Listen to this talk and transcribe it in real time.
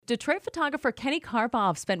Detroit photographer Kenny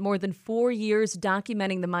Karpov spent more than 4 years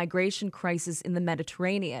documenting the migration crisis in the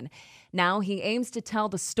Mediterranean. Now he aims to tell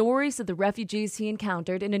the stories of the refugees he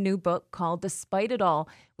encountered in a new book called Despite It All,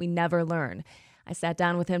 We Never Learn. I sat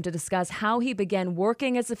down with him to discuss how he began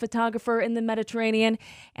working as a photographer in the Mediterranean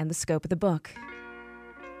and the scope of the book.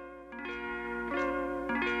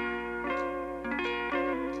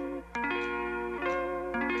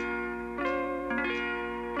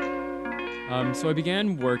 So I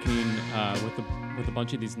began working with a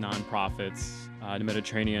bunch of these nonprofits in the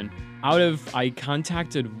Mediterranean. I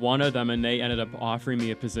contacted one of them, and they ended up offering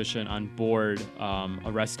me a position on board a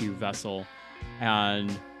rescue vessel.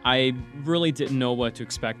 And I really didn't know what to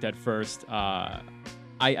expect at first.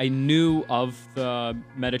 I knew of the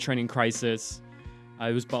Mediterranean crisis.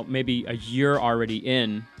 I was about maybe a year already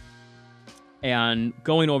in. And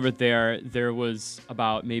going over there was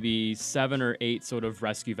about maybe 7 or 8 sort of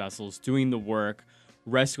rescue vessels doing the work,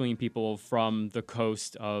 rescuing people from the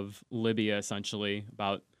coast of Libya, essentially,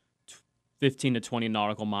 about 15 to 20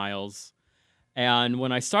 nautical miles. And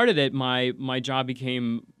when I started it, my job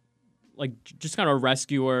became like just kind of a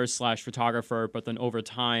rescuer / photographer. But then over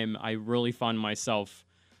time, I really found myself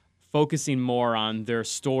focusing more on their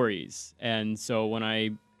stories. And so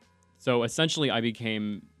essentially I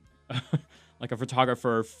became like a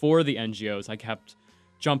photographer for the NGOs. I kept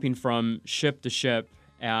jumping from ship to ship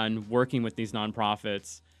and working with these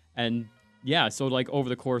nonprofits. And yeah, so like over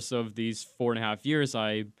the course of these 4.5 years,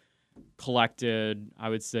 I collected, I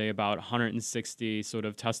would say, about 160 sort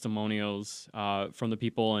of testimonials from the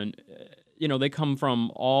people. And, they come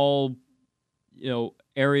from all,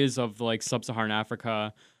 areas of like sub-Saharan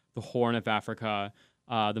Africa, the Horn of Africa,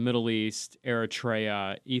 the Middle East,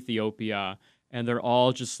 Eritrea, Ethiopia, and they're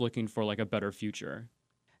all just looking for like a better future.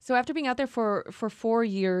 So after being out there for 4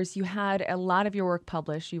 years, you had a lot of your work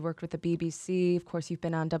published. You worked with the BBC. Of course, you've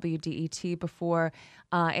been on WDET before.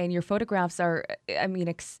 And your photographs are,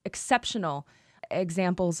 exceptional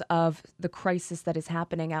examples of the crisis that is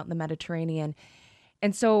happening out in the Mediterranean.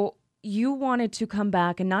 And so you wanted to come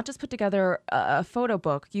back and not just put together a photo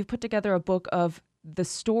book. You've put together a book of the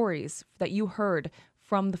stories that you heard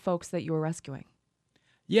from the folks that you were rescuing.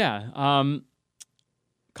 Yeah.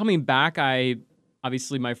 Coming back,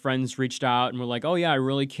 obviously my friends reached out and were like, "Oh yeah, I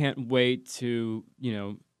really can't wait to,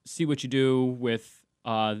 see what you do with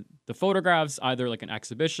the photographs, either like an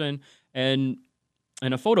exhibition and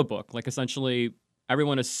a photo book." Like essentially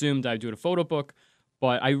everyone assumed I'd do a photo book,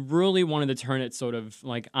 but I really wanted to turn it sort of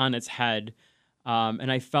like on its head. And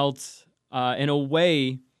I felt in a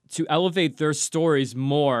way to elevate their stories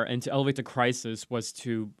more and to elevate the crisis was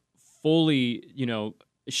to fully,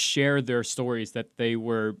 share their stories that they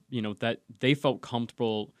were, that they felt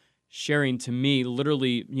comfortable sharing to me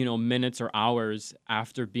literally, minutes or hours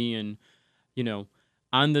after being,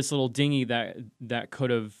 on this little dinghy that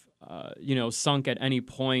could have, sunk at any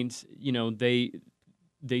point.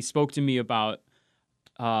 They spoke to me about,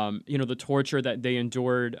 the torture that they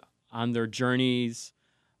endured on their journeys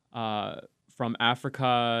from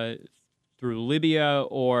Africa through Libya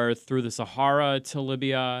or through the Sahara to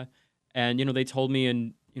Libya. And, they told me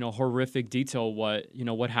in, horrific detail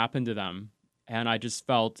what happened to them. And I just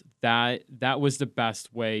felt that was the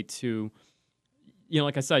best way to,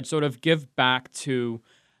 like I said, sort of give back to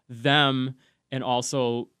them and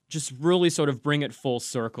also just really sort of bring it full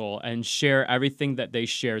circle and share everything that they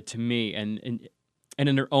shared to me and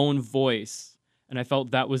in their own voice. And I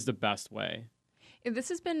felt that was the best way. This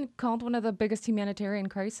has been called one of the biggest humanitarian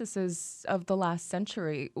crises of the last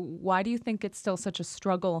century. Why do you think it's still such a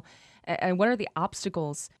struggle? And what are the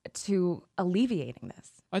obstacles to alleviating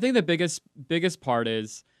this? I think the biggest part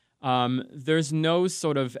is there's no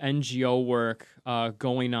sort of NGO work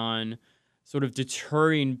going on sort of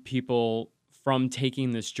deterring people from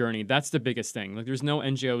taking this journey. That's the biggest thing. Like there's no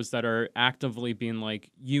NGOs that are actively being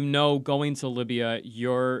like, going to Libya,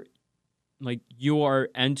 you are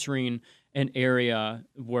entering an area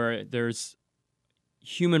where there's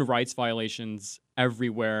human rights violations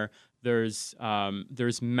everywhere. There's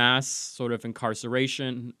mass sort of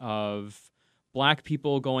incarceration of Black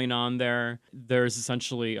people going on there. There's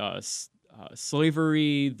essentially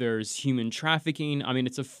slavery. There's human trafficking. I mean,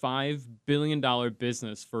 it's a $5 billion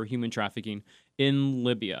business for human trafficking in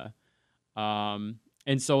Libya. And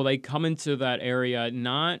so they come into that area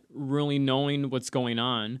not really knowing what's going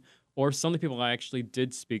on. Or some of the people I actually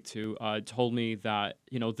did speak to told me that,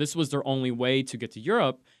 this was their only way to get to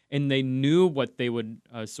Europe, and they knew what they would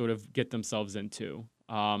sort of get themselves into.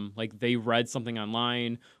 Like they read something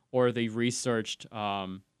online or they researched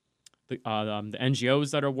the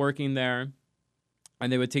NGOs that are working there,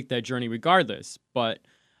 and they would take that journey regardless. But,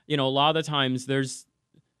 a lot of the times there's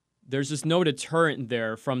there's just no deterrent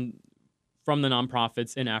there from the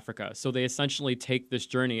nonprofits in Africa. So they essentially take this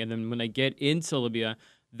journey, and then when they get into Libya,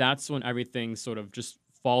 that's when everything sort of just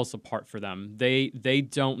falls apart for them. They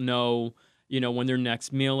don't know, when their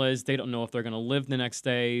next meal is. They don't know if they're going to live the next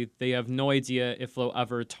day. They have no idea if they'll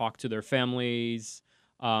ever talk to their families,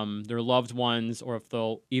 their loved ones, or if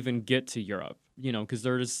they'll even get to Europe, because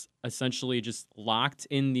they're just essentially just locked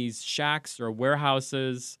in these shacks or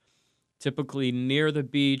warehouses, typically near the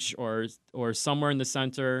beach or somewhere in the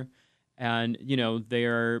center. And, they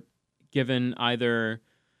are given either,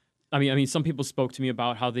 some people spoke to me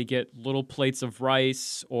about how they get little plates of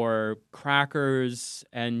rice or crackers,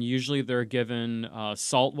 and usually they're given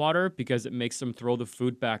salt water because it makes them throw the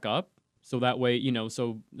food back up. So that way,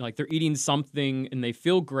 so like they're eating something and they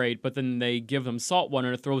feel great, but then they give them salt water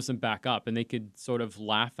and it throws them back up, and they could sort of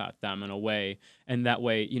laugh at them in a way. And that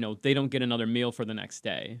way, they don't get another meal for the next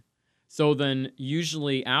day. So then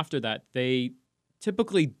usually after that, they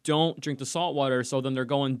typically don't drink the salt water, so then they're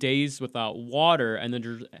going days without water, and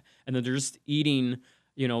then they're just eating,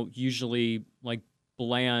 usually like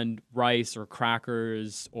bland rice or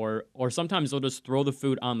crackers, or sometimes they'll just throw the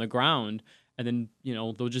food on the ground, and then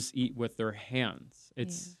they'll just eat with their hands.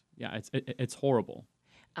 It's horrible.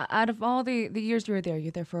 Out of all the years you're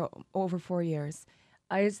there for over 4 years.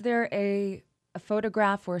 Is there a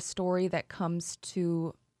photograph or a story that comes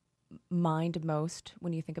to mind most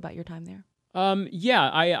when you think about your time there?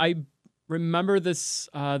 I remember this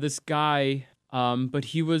guy, but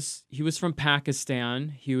he was from Pakistan.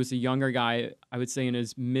 He was a younger guy, I would say in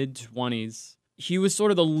his mid-20s. He was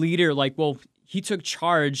sort of the leader, he took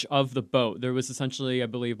charge of the boat. There was essentially, I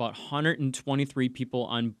believe, about 123 people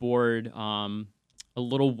on board a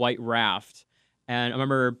little white raft. And I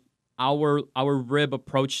remember our rib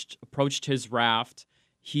approached his raft.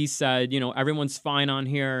 He said, everyone's fine on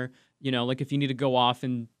here. If you need to go off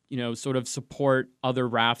and sort of support other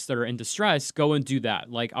rafts that are in distress, go and do that.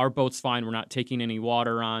 Our boat's fine. We're not taking any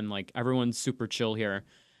water on. Everyone's super chill here.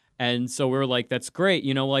 And so we were like, that's great.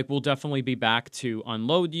 We'll definitely be back to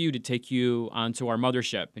unload you, to take you onto our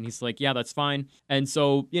mothership. And he's like, yeah, that's fine. And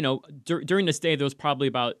so, during this day, there was probably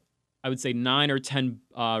about, I would say, 9 or 10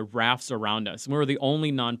 rafts around us. And we were the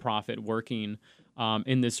only nonprofit working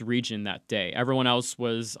in this region that day. Everyone else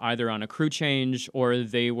was either on a crew change or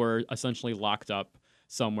they were essentially locked up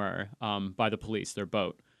somewhere by the police, their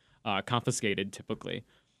boat, confiscated typically.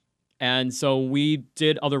 And so we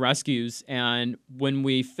did other rescues, and when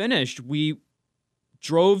we finished, we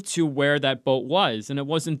drove to where that boat was, and it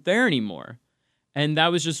wasn't there anymore. And that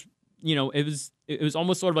was just, it was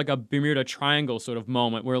almost sort of like a Bermuda Triangle sort of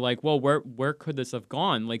moment where well, where could this have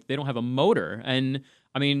gone? They don't have a motor. And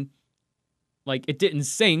it didn't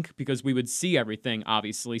sink because we would see everything,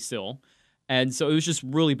 obviously, still. And so it was just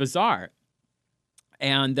really bizarre.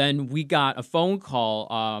 And then we got a phone call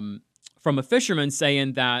from a fisherman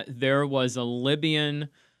saying that there was a Libyan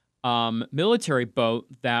military boat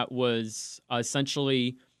that was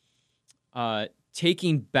essentially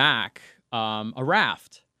taking back a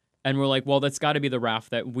raft. And we're like, well, that's got to be the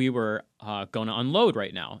raft that we were going to unload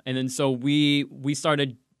right now. And then so we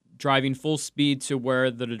started driving full speed to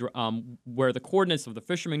where the coordinates of the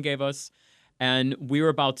fisherman gave us. And we were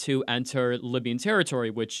about to enter Libyan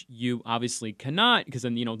territory, which you obviously cannot, because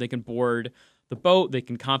then, they can board the boat, they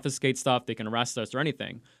can confiscate stuff, they can arrest us or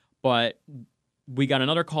anything. But we got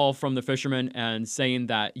another call from the fisherman and saying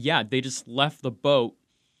that, yeah, they just left the boat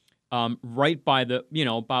right by the,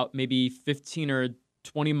 about maybe 15 or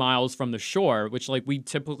 20 miles from the shore, which we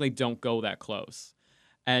typically don't go that close.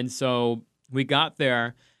 And so we got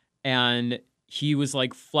there and he was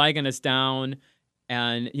flagging us down.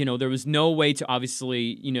 And, there was no way to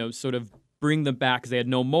obviously, sort of bring them back because they had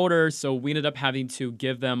no motor. So we ended up having to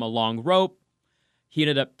give them a long rope. He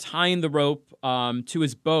ended up tying the rope to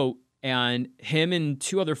his boat, and him and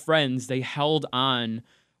 2 other friends, they held on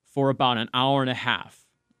for about an hour and a half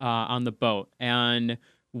on the boat. And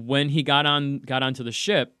when he got onto the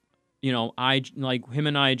ship, him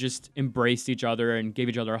and I just embraced each other and gave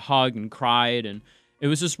each other a hug and cried. And it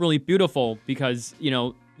was just really beautiful because,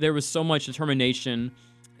 there was so much determination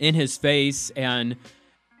in his face, and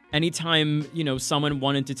anytime, someone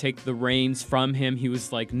wanted to take the reins from him, he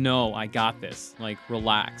was like, no, I got this,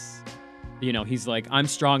 relax. He's like, I'm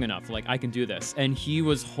strong enough, I can do this. And he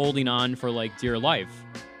was holding on for dear life.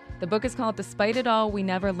 The book is called Despite It All, We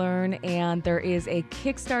Never Learn, and there is a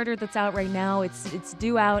Kickstarter that's out right now. It's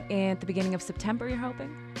due out at the beginning of September, you're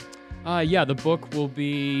hoping? Yeah, the book will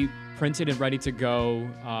be printed and ready to go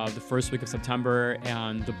the first week of September,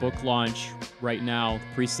 and the book launch right now,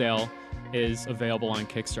 pre-sale, is available on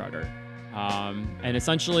Kickstarter. And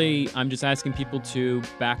essentially, I'm just asking people to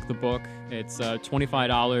back the book. It's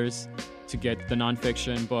 $25 to get the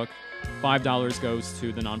nonfiction book. $5 goes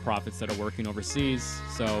to the nonprofits that are working overseas.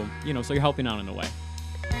 So, so you're helping out in a way.